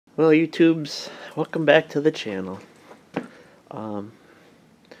Well, YouTubes, welcome back to the channel. Um,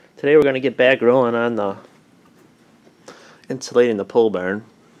 Today we're going to get back rolling on the insulating the pole barn.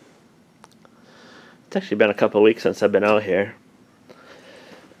 It's actually been a couple of weeks since I've been out here.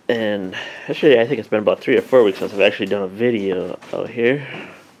 And actually I think it's been about 3 or 4 weeks since I've actually done a video out here.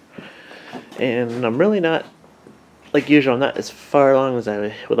 And I'm really not, like usual, I'm not as far along as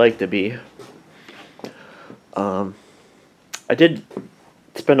I would like to be. I did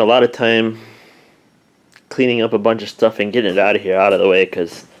spend a lot of time cleaning up a bunch of stuff and getting it out of the way,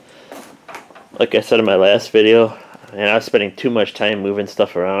 because like I said in my last video, and I was spending too much time moving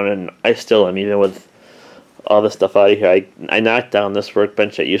stuff around, and I still am, even with all the stuff out of here. I knocked down this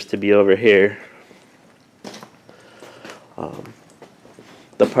workbench that used to be over here.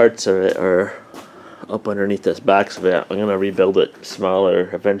 The parts of it are up underneath this box of it. I'm going to rebuild it smaller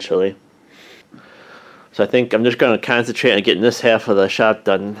eventually. So I think I'm just going to concentrate on getting this half of the shop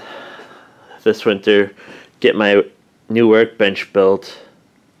done this winter, get my new workbench built,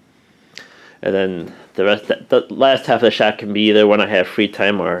 and then the last half of the shop can be either when I have free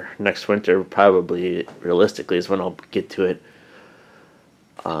time or next winter, probably realistically is when I'll get to it.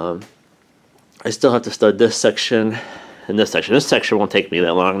 I still have to stud this section and this section. This section won't take me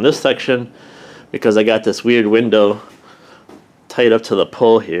that long. This section, because I got this weird window tied up to the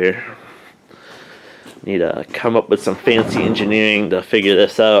pole here, need to come up with some fancy engineering to figure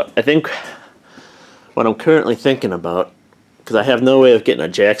this out. I think what I'm currently thinking about, because I have no way of getting a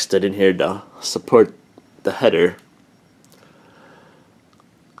jack stud in here to support the header,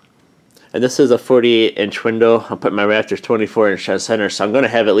 and this is a 48-inch window. I'm putting my Raptors 24-inch on center, so I'm going to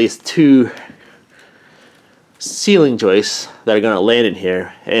have at least 2 ceiling joists that are going to land in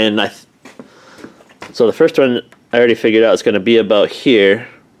here. And so the first one I already figured out is going to be about here.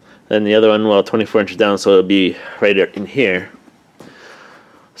 Then the other one, well, 24 inches down, so it'll be right in here.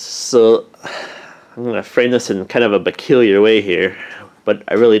 So I'm going to frame this in kind of a peculiar way here, but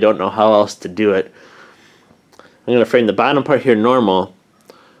I really don't know how else to do it. I'm going to frame the bottom part here normal,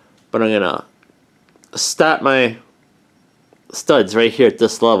 but I'm going to stop my studs right here at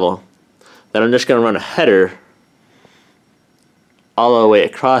this level. Then I'm just going to run a header all the way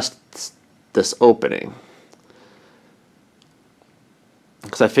across this opening,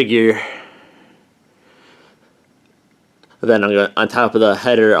 because I figure then I'm going on top of the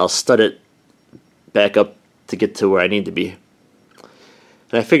header, I'll stud it back up to get to where I need to be.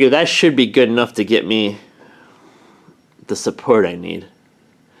 And I figure that should be good enough to get me the support I need,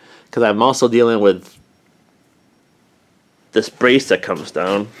 because I'm also dealing with this brace that comes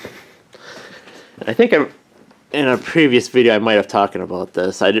down. And I think in a previous video I might have talked about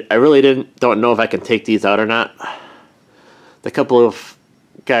this. I really don't know if I can take these out or not. The couple of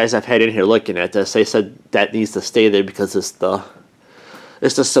guys I've had in here looking at this, they said that needs to stay there because it's the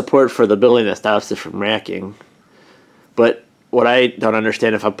support for the building that stops it from racking. But what I don't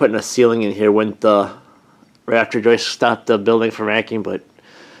understand, if I'm putting a ceiling in here, wouldn't the Raptor joist stop the building from racking? But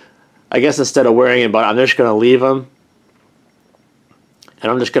I guess instead of worrying about it, I'm just going to leave them,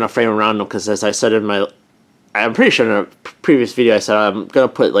 and I'm just going to frame around them, because as I said I'm pretty sure in a previous video I said I'm going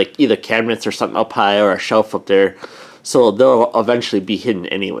to put like either cabinets or something up high or a shelf up there, so they'll eventually be hidden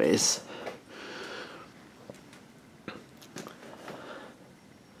anyways.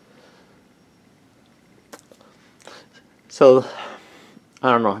 So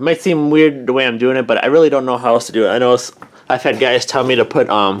I don't know, it might seem weird the way I'm doing it, but I really don't know how else to do it. I know I've had guys tell me to put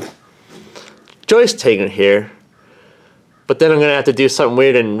joist hanger here, but then I'm going to have to do something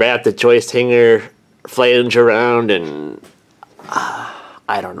weird and wrap the joist hanger flange around, and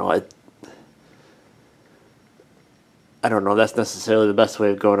I don't know. I don't know if that's necessarily the best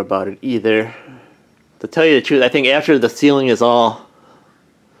way of going about it either. To tell you the truth, I think after the ceiling is all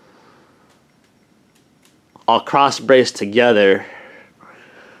cross-braced together,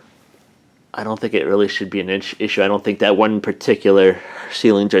 I don't think it really should be an issue. I don't think that one particular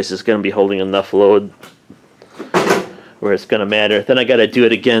ceiling joist is going to be holding enough load where it's going to matter. Then I got to do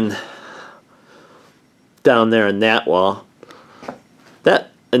it again down there in that wall.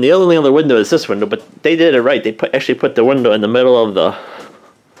 And the only other window is this window, but they did it right. They actually put the window in the middle of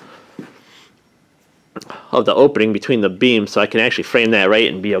the opening between the beams, so I can actually frame that right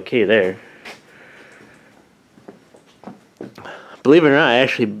and be okay there. Believe it or not, I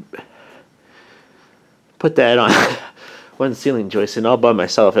actually put that on one ceiling joist and all by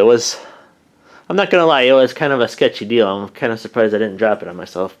myself. I'm not gonna lie, it was kind of a sketchy deal. I'm kind of surprised I didn't drop it on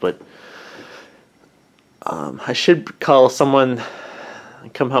myself, but I should call someone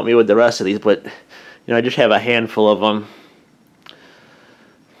and come help me with the rest of these, but I just have a handful of them.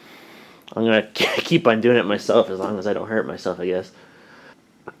 I'm gonna keep on doing it myself as long as I don't hurt myself, I guess.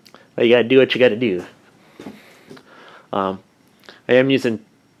 But you gotta do what you gotta do. I am using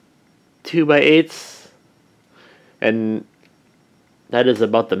 2x8s, and that is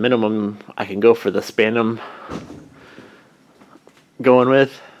about the minimum I can go for the span I'm going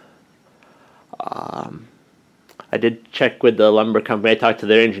with. I did check with the lumber company. I talked to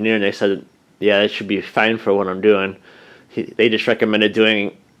their engineer, and they said, yeah, it should be fine for what I'm doing. They just recommended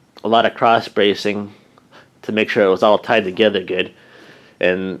doing a lot of cross bracing to make sure it was all tied together good.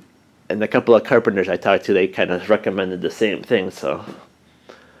 And the couple of carpenters I talked to, they kind of recommended the same thing. So,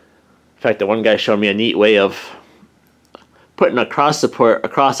 in fact, the one guy showed me a neat way of putting a cross support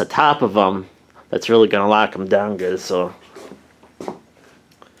across the top of them that's really going to lock them down good. So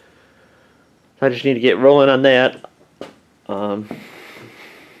I just need to get rolling on that.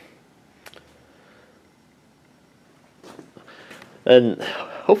 And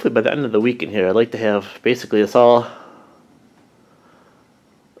hopefully by the end of the weekend here, I'd like to have basically this all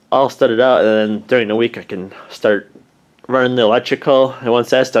studded out, and then during the week I can start running the electrical, and once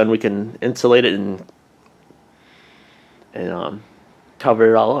that's done we can insulate it and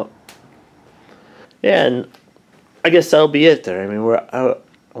cover it all up. Yeah, and I guess that'll be it there. I mean, I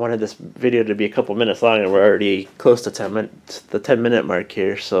wanted this video to be a couple minutes long, and we're already close to the 10-minute mark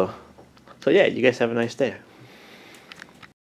here. So yeah, you guys have a nice day.